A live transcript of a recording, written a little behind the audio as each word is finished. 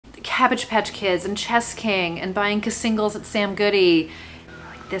Cabbage Patch Kids and Chess King and buying singles at Sam Goody.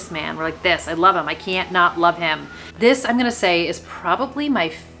 Like this man, we're like this. I love him. I can't not love him. This, I'm gonna say, is probably my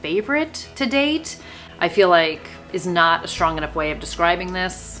favorite to date. I feel like is not a strong enough way of describing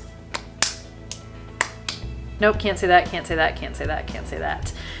this. Nope, can't say that, can't say that, can't say that, can't say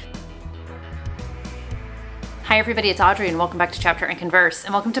that. Hi everybody, it's Audrey and welcome back to Chapter and Converse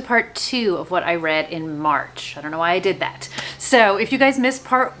and welcome to part 2 of what I read in March. I don't know why I did that. So if you guys missed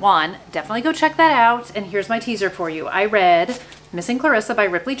part 1, definitely go check that out, and here's my teaser for you. I read Missing Clarissa by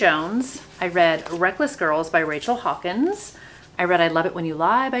Ripley Jones. I read Reckless Girls by Rachel Hawkins. I read I Love It When You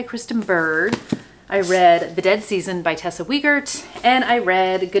Lie by Kristen Bird. I read The Dead Season by Tessa Wiegert, and I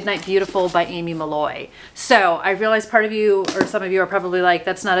read Goodnight Beautiful by Amy Malloy. So I realize part of you, or some of you, are probably like,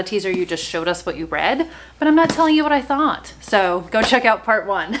 that's not a teaser, you just showed us what you read, but I'm not telling you what I thought. So go check out part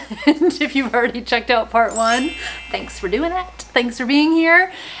 1. And if you've already checked out part 1, thanks for doing that. Thanks for being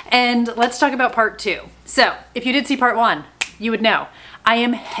here. And let's talk about part 2. So if you did see part 1, you would know I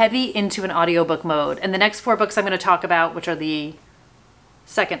am heavy into an audiobook mode, and the next 4 books I'm going to talk about, which are the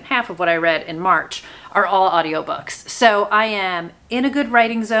second half of what I read in March, are all audiobooks. So I am in a good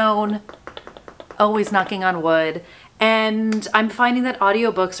writing zone, always knocking on wood, and I'm finding that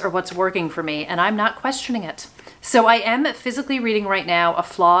audiobooks are what's working for me, and I'm not questioning it. So I am physically reading right now A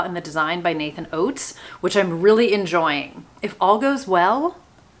Flaw in the Design by Nathan Oates, which I'm really enjoying. If all goes well,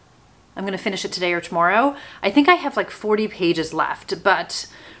 I'm going to finish it today or tomorrow. I think I have like 40 pages left, but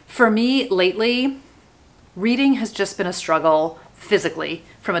for me lately, reading has just been a struggle physically,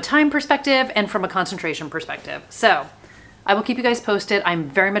 from a time perspective and from a concentration perspective. So I will keep you guys posted. I'm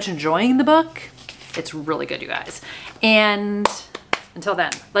very much enjoying the book. It's really good, you guys. And until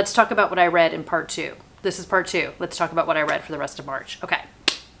then, let's talk about what I read in part 2. This is part 2. Let's talk about what I read for the rest of March. Okay.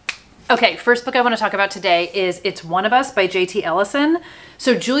 Okay, first book I want to talk about today is It's One of Us by J.T. Ellison.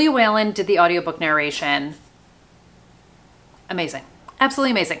 So Julia Whelan did the audiobook narration. Amazing.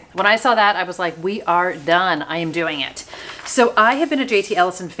 Absolutely amazing. When I saw that, I was like, we are done. I am doing it. So I have been a J.T.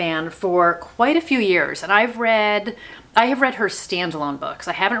 Ellison fan for quite a few years, and I have read her standalone books.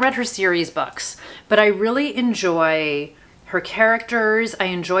 I haven't read her series books, but I really enjoy her characters. I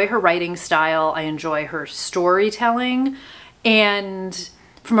enjoy her writing style. I enjoy her storytelling. And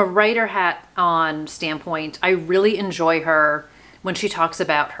from a writer hat on standpoint, I really enjoy her when she talks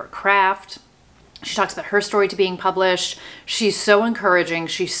about her craft. She talks about her story to being published. She's so encouraging.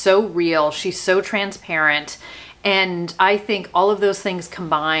 She's so real. She's so transparent. And I think all of those things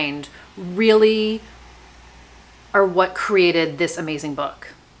combined really are what created this amazing book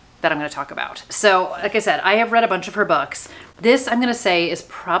that I'm going to talk about. So like I said, I have read a bunch of her books. This, I'm going to say, is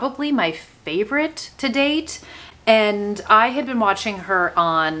probably my favorite to date. And I had been watching her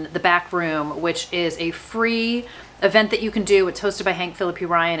on The Back Room, which is a free event that you can do. It's hosted by Hank Phillippi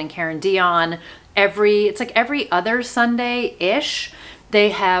Ryan and Karen Dion. It's like every other Sunday-ish. They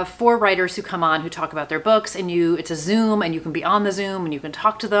have 4 writers who come on who talk about their books, and it's a Zoom, and you can be on the Zoom and you can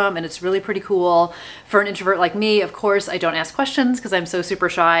talk to them, and it's really pretty cool. For an introvert like me, of course, I don't ask questions because I'm so super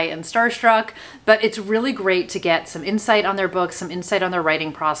shy and starstruck, but it's really great to get some insight on their books, some insight on their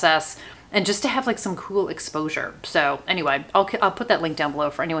writing process, and just to have like some cool exposure. So anyway, I'll put that link down below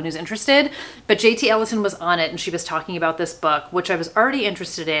for anyone who's interested. But J.T. Ellison was on it, and she was talking about this book, which I was already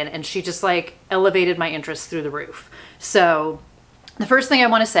interested in, and she just like elevated my interest through the roof. So the first thing I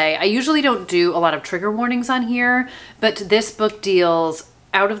want to say, I usually don't do a lot of trigger warnings on here, but this book deals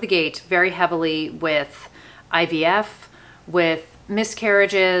out of the gate very heavily with IVF, with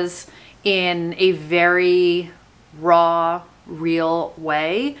miscarriages in a very raw, real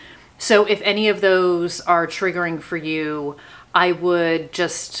way. So if any of those are triggering for you, I would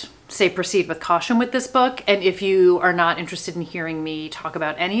just say proceed with caution with this book. And if you are not interested in hearing me talk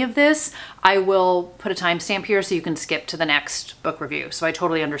about any of this, I will put a timestamp here so you can skip to the next book review. So I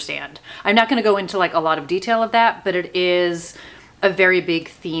totally understand. I'm not going to go into like a lot of detail of that, but it is a very big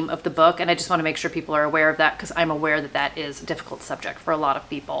theme of the book. And I just want to make sure people are aware of that because I'm aware that that is a difficult subject for a lot of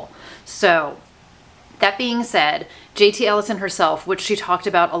people. So that being said, J.T. Ellison herself, which she talked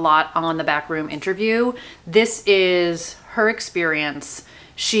about a lot on the Backroom interview, this is her experience.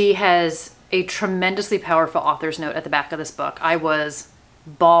 She has a tremendously powerful author's note at the back of this book. I was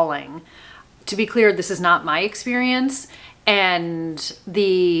bawling. To be clear, this is not my experience, and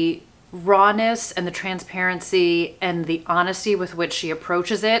the rawness and the transparency and the honesty with which she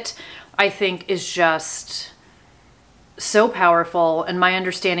approaches it, I think is just so powerful, and my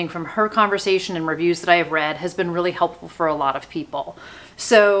understanding from her conversation and reviews that I have read has been really helpful for a lot of people.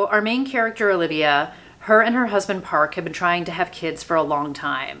 So our main character, Olivia, her and her husband Park have been trying to have kids for a long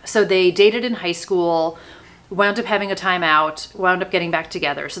time. So they dated in high school. wound up having a timeout, wound up getting back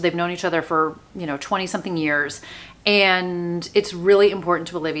together. So they've known each other for, 20 something years. And it's really important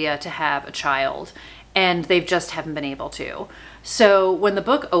to Olivia to have a child, and they've just haven't been able to. So when the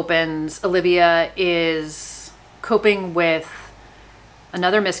book opens, Olivia is coping with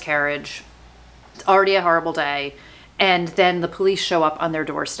another miscarriage. It's already a horrible day. And then the police show up on their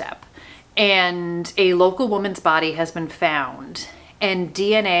doorstep, and a local woman's body has been found, and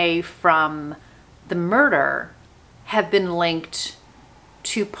DNA from the murder have been linked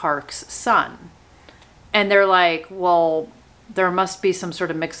to Park's son. And they're like, well, there must be some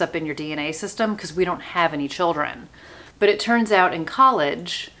sort of mix up in your DNA system because we don't have any children. But it turns out in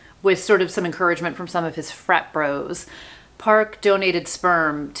college, with sort of some encouragement from some of his frat bros, Park donated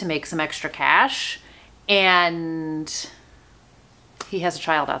sperm to make some extra cash, and he has a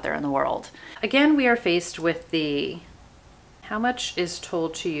child out there in the world. Again, we are faced with the how much is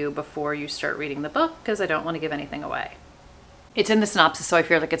told to you before you start reading the book, because I don't want to give anything away. It's in the synopsis, so I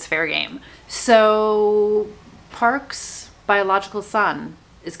feel like it's fair game. So Park's biological son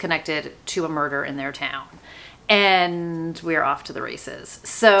is connected to a murder in their town, and we're off to the races.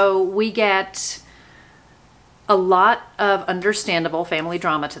 So we get a lot of understandable family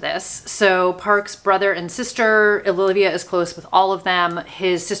drama to this. So Park's brother and sister, Olivia is close with all of them.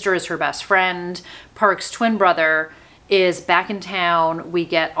 His sister is her best friend. Park's twin brother is back in town. We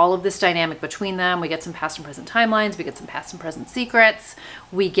get all of this dynamic between them. We get some past and present timelines. We get some past and present secrets.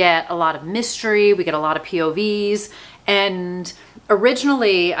 We get a lot of mystery. We get a lot of POVs. And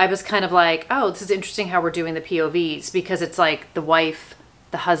originally I was kind of like, oh, this is interesting how we're doing the POVs, because it's like the wife,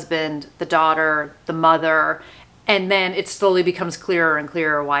 the husband, the daughter, the mother, and then it slowly becomes clearer and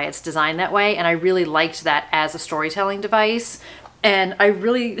clearer why it's designed that way. And I really liked that as a storytelling device. And I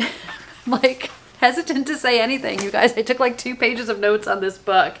really like hesitant to say anything, you guys. I took like 2 pages of notes on this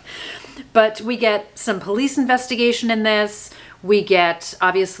book. But we get some police investigation in this. We get,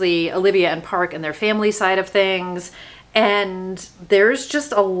 obviously, Olivia and Park and their family side of things. And there's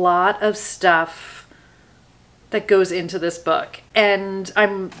just a lot of stuff that goes into this book. And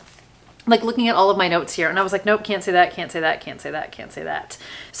I'm like looking at all of my notes here, and I was like, nope, can't say that, can't say that, can't say that, can't say that.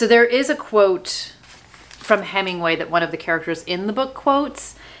 So there is a quote from Hemingway that one of the characters in the book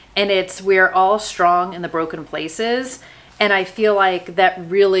quotes, and it's, "We're all strong in the broken places." And I feel like that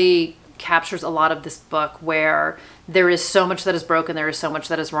really captures a lot of this book, where there is so much that is broken, there is so much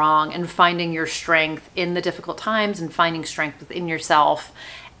that is wrong, and finding your strength in the difficult times and finding strength within yourself.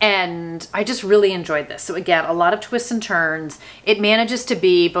 And I just really enjoyed this. So again, a lot of twists and turns. It manages to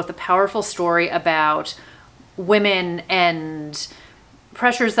be both a powerful story about women and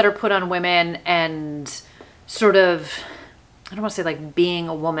pressures that are put on women, and sort of, I don't want to say like being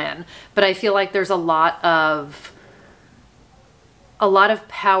a woman, but I feel like there's a lot of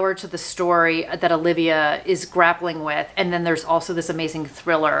power to the story that Olivia is grappling with. And then there's also this amazing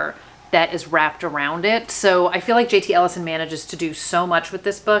thriller that is wrapped around it. So I feel like J.T. Ellison manages to do so much with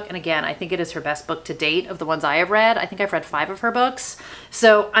this book. And again, I think it is her best book to date of the ones I have read. I think I've read 5 of her books.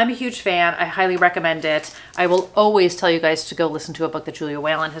 So I'm a huge fan. I highly recommend it. I will always tell you guys to go listen to a book that Julia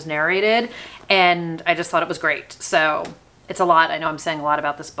Whelan has narrated. And I just thought it was great. So it's a lot. I know I'm saying a lot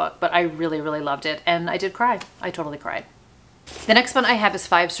about this book, but I really, really loved it. And I did cry. I totally cried. The next one I have is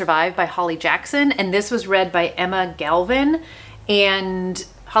 5 Survive by Holly Jackson. And this was read by Emma Galvin. And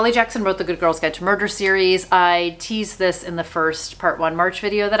Holly Jackson wrote the Good Girls Guide to Murder series. I teased this in the first Part 1 March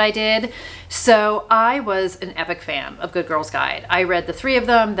video that I did. So I was an epic fan of Good Girls Guide. I read the 3 of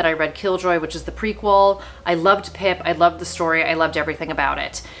them, then I read Killjoy, which is the prequel. I loved Pip, I loved the story, I loved everything about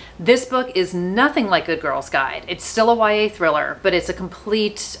it. This book is nothing like Good Girls Guide. It's still a YA thriller, but it's a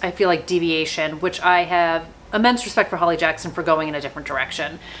complete, I feel like, deviation, which I have immense respect for Holly Jackson for going in a different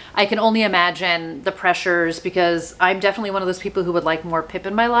direction. I can only imagine the pressures, because I'm definitely one of those people who would like more Pip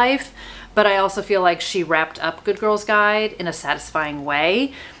in my life, but I also feel like she wrapped up Good Girls Guide in a satisfying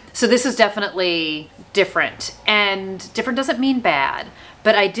way. So this is definitely different, and different doesn't mean bad,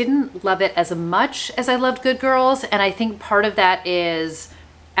 but I didn't love it as much as I loved Good Girls, and I think part of that is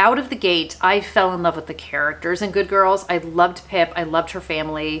out of the gate, I fell in love with the characters in Good Girls. I loved Pip, I loved her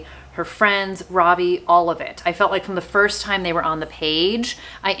family, her friends, Robbie, all of it. I felt like from the first time they were on the page,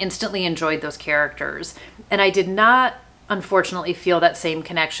 I instantly enjoyed those characters. And I did not, unfortunately, feel that same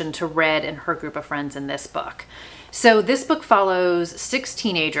connection to Red and her group of friends in this book. So this book follows 6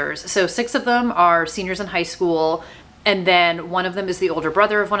 teenagers. So 6 of them are seniors in high school, and then one of them is the older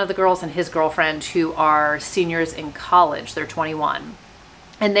brother of one of the girls and his girlfriend, who are seniors in college. They're 21.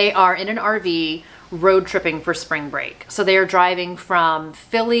 And they are in an RV road tripping for spring break. So they are driving from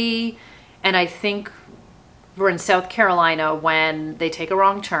Philly, and I think we're in South Carolina when they take a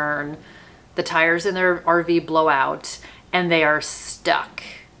wrong turn. the tires in their RV blow out and they are stuck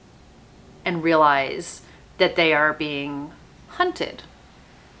and realize that they are being hunted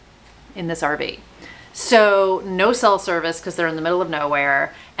in this RV. So no cell service because they're in the middle of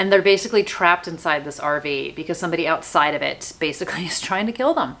nowhere, and they're basically trapped inside this RV because somebody outside of it basically is trying to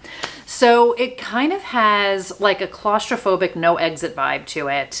kill them. So it kind of has like a claustrophobic no exit vibe to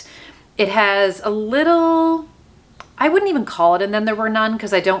it. It has a little, I wouldn't even call it And Then There Were None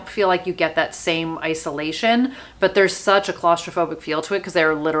because I don't feel like you get that same isolation, but there's such a claustrophobic feel to it because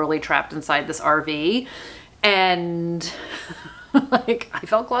they're literally trapped inside this RV. And like, I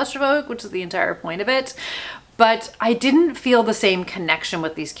felt claustrophobic, which is the entire point of it, but I didn't feel the same connection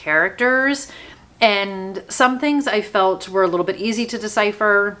with these characters. And some things I felt were a little bit easy to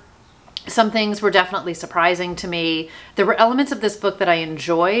decipher. Some things were definitely surprising to me. There were elements of this book that I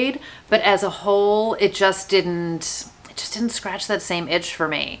enjoyed, but as a whole, it just didn't scratch that same itch for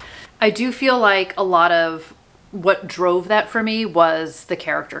me. I do feel like a lot of what drove that for me was the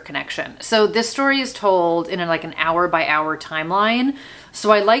character connection. So this story is told in like an hour by hour timeline.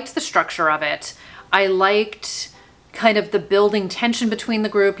 So I liked the structure of it. I liked kind of the building tension between the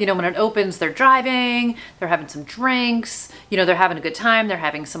group. You know, when it opens, they're driving, they're having some drinks, you know, they're having a good time, they're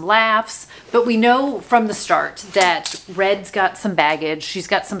having some laughs. But we know from the start that Red's got some baggage. She's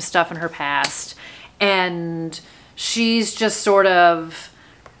got some stuff in her past, and she's just sort of,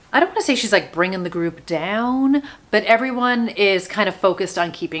 I don't want to say she's like bringing the group down, but everyone is kind of focused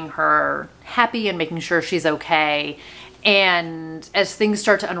on keeping her happy and making sure she's okay. And as things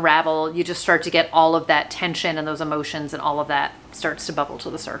start to unravel, you just start to get all of that tension and those emotions, and all of that starts to bubble to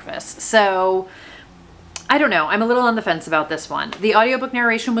the surface. So I don't know. I'm a little on the fence about this one. The audiobook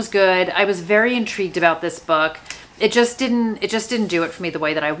narration was good. I was very intrigued about this book. It just didn't do it for me the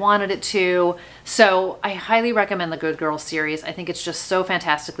way that I wanted it to. So I highly recommend the Good Girls series. I think it's just so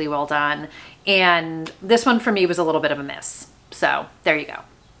fantastically well done. And this one for me was a little bit of a miss. So there you go.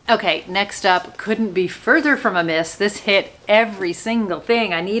 Okay, next up, couldn't be further from a miss. This hit every single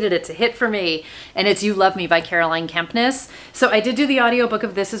thing I needed it to hit for me, and it's You Love Me by Caroline Kempnes. So I did do the audiobook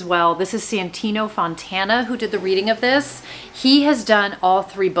of this as well. This is Santino Fontana who did the reading of this. He has done all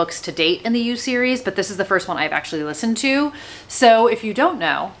 3 books to date in the You series, but this is the first one I've actually listened to. So if you don't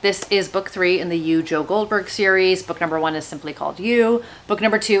know, this is book 3 in the You Joe Goldberg series. Book number 1 is simply called You. Book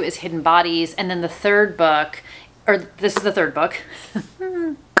number 2 is Hidden Bodies, and then the third book, or this is the third book.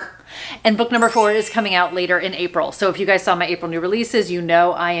 And book number 4 is coming out later in April. So if you guys saw my April new releases, you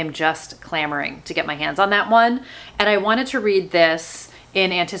know I am just clamoring to get my hands on that one. And I wanted to read this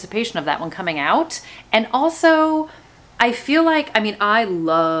in anticipation of that one coming out. And also, I feel like, I mean, I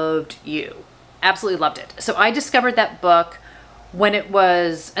loved You. Absolutely loved it. So I discovered that book when it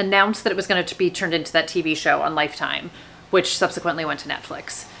was announced that it was going to be turned into that TV show on Lifetime, which subsequently went to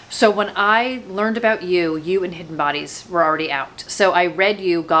Netflix. So when I learned about You and Hidden Bodies were already out. So I read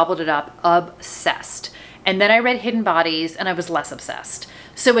You, gobbled it up, obsessed. And then I read Hidden Bodies and I was less obsessed.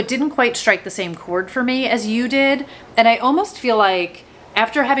 So it didn't quite strike the same chord for me as You did. And I almost feel like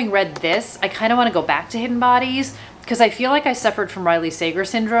after having read this, I kind of want to go back to Hidden Bodies, because I feel like I suffered from Riley Sager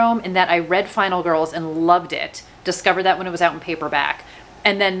syndrome in that I read Final Girls and loved it, discovered that when it was out in paperback.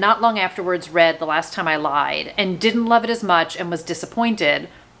 And then not long afterwards read The Last Time I Lied and didn't love it as much and was disappointed.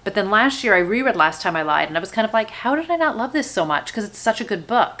 But then last year I reread Last Time I Lied and I was kind of like, how did I not love this so much? Because it's such a good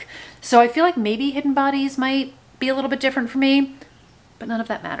book. So I feel like maybe Hidden Bodies might be a little bit different for me, but none of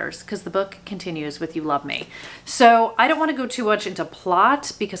that matters because the book continues with You Love Me. So I don't want to go too much into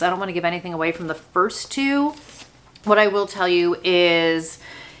plot because I don't want to give anything away from the first 2. What I will tell you is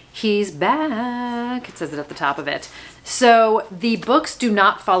he's back. It says it at the top of it. So the books do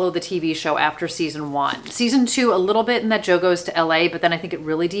not follow the TV show after season 1. Season 2, a little bit in that Joe goes to LA, but then I think it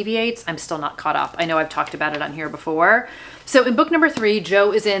really deviates. I'm still not caught up. I know I've talked about it on here before. So in book number 3,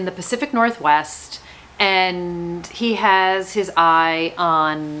 Joe is in the Pacific Northwest, and he has his eye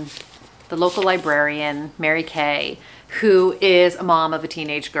on the local librarian, Mary Kay, who is a mom of a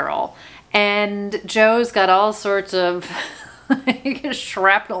teenage girl. And Joe's got all sorts of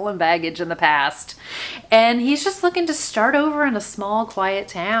shrapnel and baggage in the past, and he's just looking to start over in a small quiet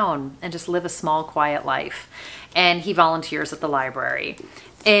town and just live a small quiet life. And he volunteers at the library,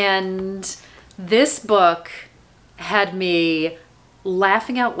 and this book had me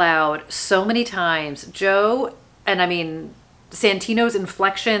laughing out loud so many times. Joe, and I mean Santino's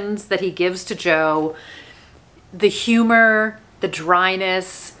inflections that he gives to Joe, the humor, the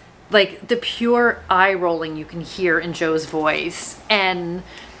dryness, like the pure eye rolling you can hear in Joe's voice. And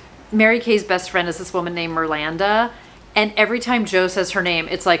Mary Kay's best friend is this woman named Miranda. And every time Joe says her name,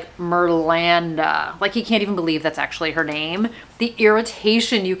 it's like Merlanda. Like he can't even believe that's actually her name. The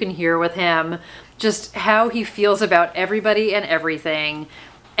irritation you can hear with him, just how he feels about everybody and everything.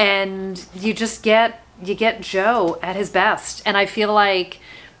 And you just get Joe at his best. And I feel like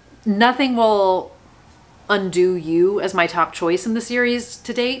nothing will undo you as my top choice in the series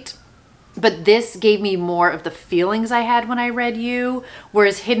to date. But this gave me more of the feelings I had when I read You,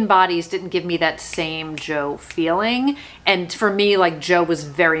 whereas Hidden Bodies didn't give me that same Joe feeling. And for me, like, Joe was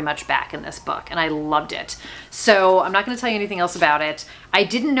very much back in this book, and I loved it. So I'm not going to tell you anything else about it. I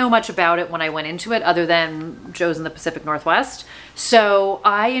didn't know much about it when I went into it, other than Joe's in the Pacific Northwest. So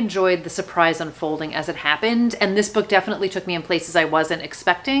I enjoyed the surprise unfolding as it happened, and this book definitely took me in places I wasn't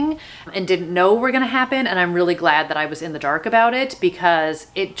expecting and didn't know were going to happen, and I'm really glad that I was in the dark about it, because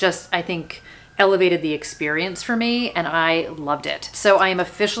it just, I think, elevated the experience for me, and I loved it. So I am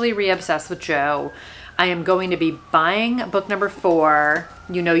officially re-obsessed with Joe. I am going to be buying book number 4,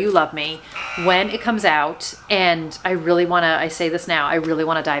 You Know You Love Me, when it comes out, and I really want to, I say this now, I really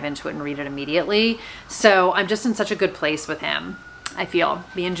want to dive into it and read it immediately. So I'm just in such a good place with him. I feel,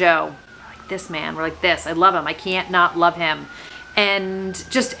 me and Joe, we're like this, man, we're like this. I love him. I can't not love him. And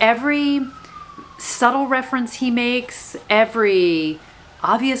just every subtle reference he makes, every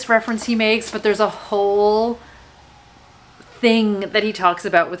obvious reference he makes, but there's a whole thing that he talks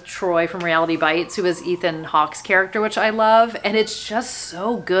about with Troy from Reality Bites, who is Ethan Hawke's character, which I love, and it's just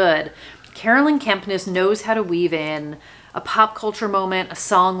so good. Carolyn Kempness knows how to weave in a pop culture moment, a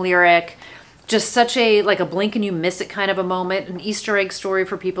song lyric, just such a, like a blink and you miss it kind of a moment, an Easter egg story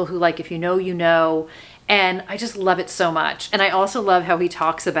for people who, like, if you know, you know, and I just love it so much. And I also love how he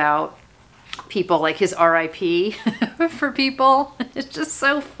talks about people, like his RIP for people. It's just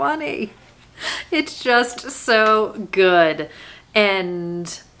so funny. It's just so good,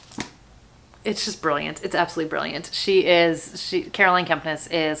 and it's just brilliant. It's absolutely brilliant. Caroline Kempness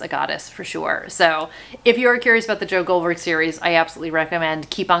is a goddess for sure. So if you are curious about the Joe Goldberg series, I absolutely recommend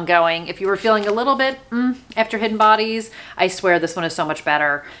keep on going. If you were feeling a little bit after Hidden Bodies, I swear this one is so much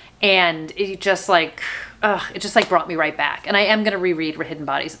better. And it just like, it just like brought me right back. And I am going to reread Hidden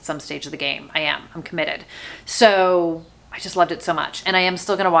Bodies at some stage of the game. I'm committed. So I just loved it so much. And I am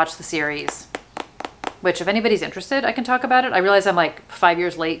still going to watch the series, which if anybody's interested, I can talk about it. I realize I'm like 5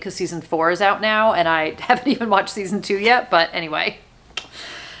 years late because season 4 is out now and I haven't even watched season 2 yet. But anyway,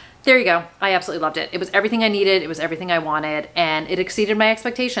 there you go. I absolutely loved it. It was everything I needed. It was everything I wanted, and it exceeded my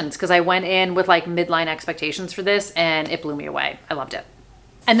expectations because I went in with like midline expectations for this and it blew me away. I loved it.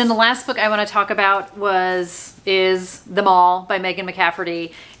 And then the last book I want to talk about is The Mall by Megan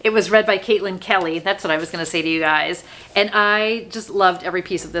McCafferty. It was read by Caitlin Kelly. That's what I was going to say to you guys. And I just loved every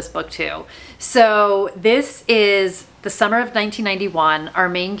piece of this book too. So this is the summer of 1991. Our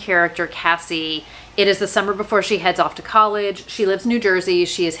main character, Cassie, it is the summer before she heads off to college. She lives in New Jersey.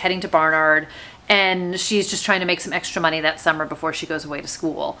 She is heading to Barnard. And she's just trying to make some extra money that summer before she goes away to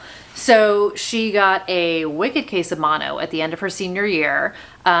school. So she got a wicked case of mono at the end of her senior year.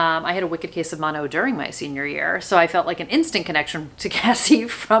 I had a wicked case of mono during my senior year, so I felt like an instant connection to Cassie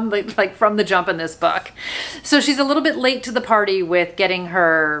from the jump in this book. So she's a little bit late to the party with getting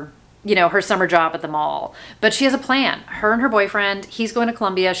her, you know, her summer job at the mall. But she has a plan. Her and her boyfriend, he's going to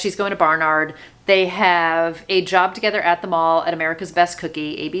Columbia, she's going to Barnard. They have a job together at the mall at America's Best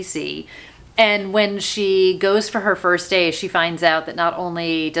Cookie, ABC. And when she goes for her first day, she finds out that not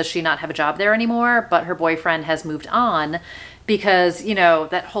only does she not have a job there anymore, but her boyfriend has moved on because, you know,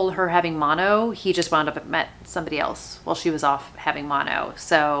 that whole her having mono, he just wound up and met somebody else while she was off having mono.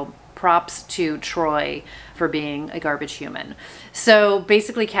 So props to Troy for being a garbage human. So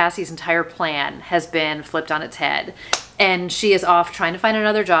basically Cassie's entire plan has been flipped on its head. And she is off trying to find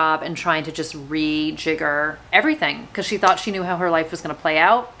another job and trying to just rejigger everything because she thought she knew how her life was going to play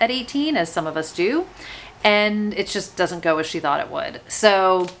out at 18, as some of us do. And it just doesn't go as she thought it would.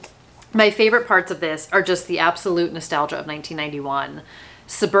 So my favorite parts of this are just the absolute nostalgia of 1991.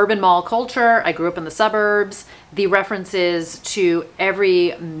 Suburban mall culture. I grew up in the suburbs. The references to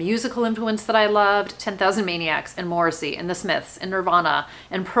every musical influence that I loved, 10,000 Maniacs and Morrissey and the Smiths and Nirvana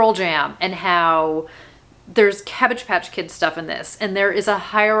and Pearl Jam, and how there's Cabbage Patch Kids stuff in this, and there is a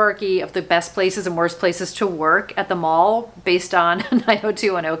hierarchy of the best places and worst places to work at the mall based on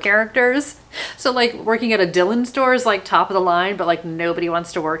 90210 characters. So like working at a Dylan store is like top of the line, but like nobody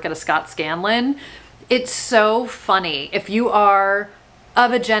wants to work at a Scott Scanlon. It's so funny. If you are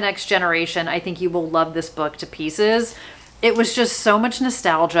of a Gen X generation, I think you will love this book to pieces. It was just so much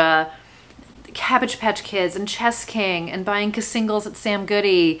nostalgia. Cabbage Patch Kids and Chess King and buying singles at Sam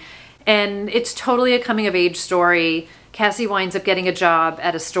Goody. And it's totally a coming of age story. Cassie winds up getting a job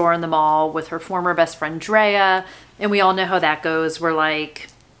at a store in the mall with her former best friend Drea, And we all know how that goes, where like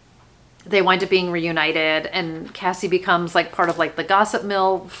they wind up being reunited and Cassie becomes like part of like the gossip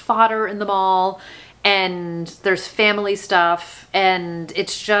mill fodder in the mall, and there's family stuff, and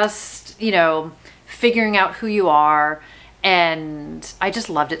it's just, you know, figuring out who you are. And I just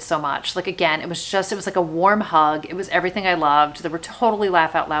loved it so much. Like, again, it was like a warm hug. It was everything I loved. There were totally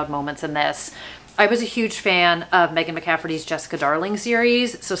laugh out loud moments in this. I was a huge fan of Megan McCafferty's Jessica Darling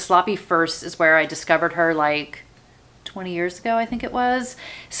series. So Sloppy First is where I discovered her like 20 years ago, I think it was.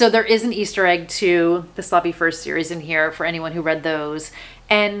 So there is an Easter egg to the Sloppy First series in here for anyone who read those.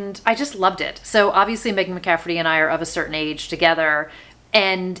 And I just loved it. So obviously Megan McCafferty and I are of a certain age together,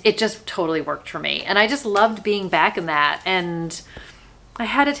 and it just totally worked for me. And I just loved being back in that. And I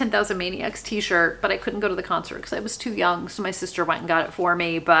had a 10,000 Maniacs t-shirt, but I couldn't go to the concert because I was too young. So my sister went and got it for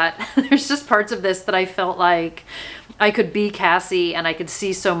me. But there's just parts of this that I felt like I could be Cassie, and I could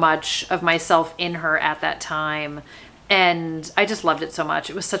see so much of myself in her at that time. And I just loved it so much.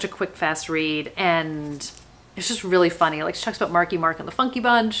 It was such a quick, fast read, and it's just really funny. Like, she talks about Marky Mark and the Funky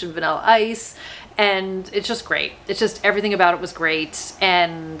Bunch and Vanilla Ice, and it's just great. It's just, everything about it was great,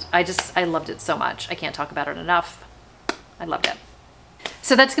 and I loved it so much. I can't talk about it enough. I loved it.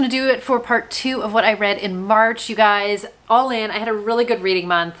 So that's going to do it for part 2 of what I read in March, you guys. All in, I had a really good reading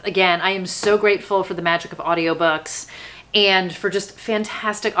month. Again, I am so grateful for the magic of audiobooks and for just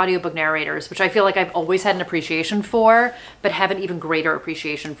fantastic audiobook narrators, which I feel like I've always had an appreciation for, but have an even greater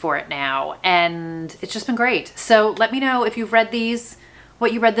appreciation for it now. And it's just been great. So let me know if you've read these,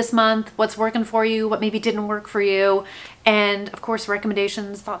 what you read this month, what's working for you, what maybe didn't work for you, and of course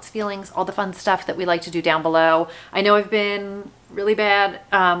recommendations, thoughts, feelings, all the fun stuff that we like to do down below. I know I've been really bad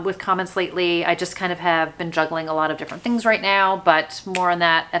with comments lately. I just kind of have been juggling a lot of different things right now, but more on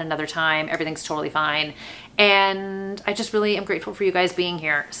that at another time. Everything's totally fine. And I just really am grateful for you guys being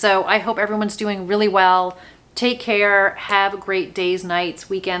here. So I hope everyone's doing really well. Take care, have great days, nights,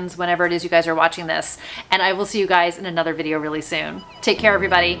 weekends, whenever it is you guys are watching this. And I will see you guys in another video really soon. Take care,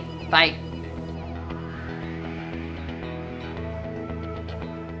 everybody. Bye.